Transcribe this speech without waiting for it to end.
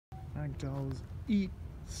Franklin's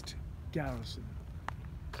East Garrison.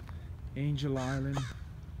 Angel Island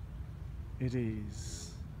it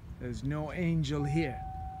is. There's no angel here.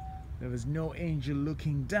 There was no angel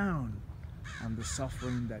looking down on the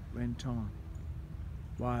suffering that went on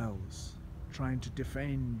whilst trying to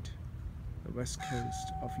defend the west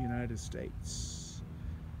coast of United States.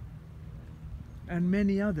 And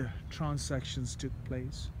many other transactions took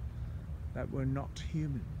place that were not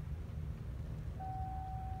human.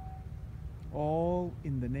 All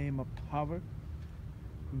in the name of power,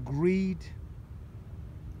 greed,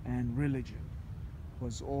 and religion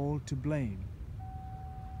was all to blame.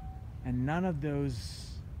 And none of those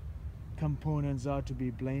components are to be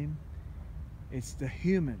blamed. It's the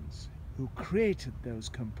humans who created those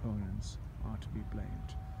components are to be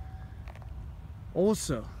blamed.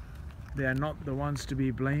 Also, they are not the ones to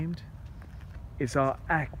be blamed. It's our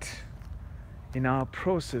act in our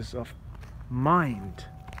process of mind,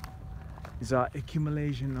 is our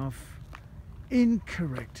accumulation of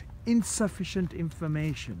incorrect, insufficient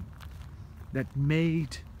information that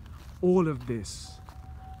made all of this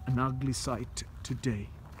an ugly sight today.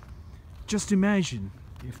 Just imagine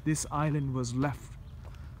if this island was left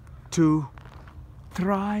to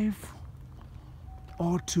thrive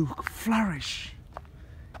or to flourish.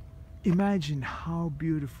 Imagine how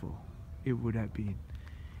beautiful it would have been.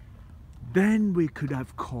 Then we could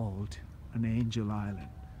have called an Angel Island.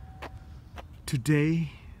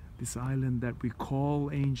 Today, this island that we call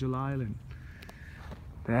Angel Island,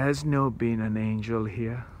 there has not been an angel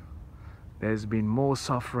here. There's been more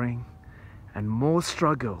suffering and more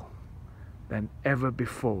struggle than ever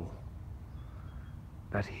before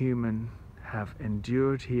that humans have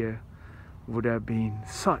endured here would have been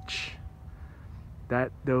such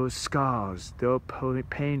that those scars, those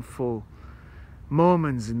painful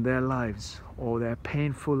moments in their lives, or their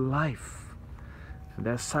painful life,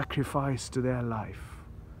 their sacrifice to their life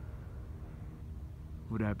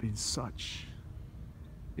would have been such,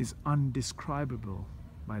 is undescribable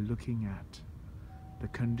by looking at the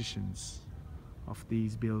conditions of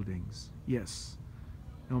these buildings. Yes,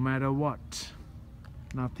 no matter what,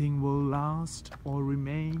 nothing will last or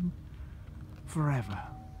remain forever.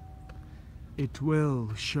 It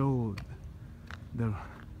will show the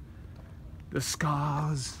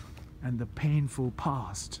scars and the painful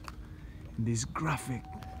past in this graphic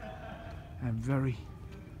and very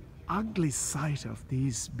ugly sight of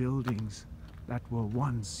these buildings that were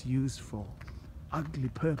once used for ugly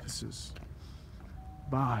purposes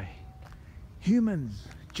by humans,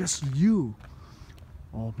 just you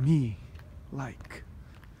or me, like,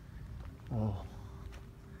 or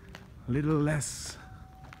a little less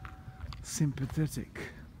sympathetic,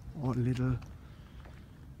 or little,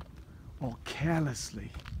 or carelessly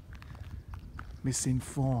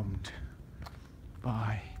misinformed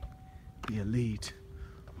by the elite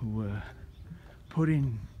who were put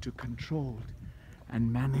in to control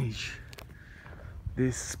and manage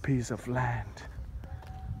this piece of land.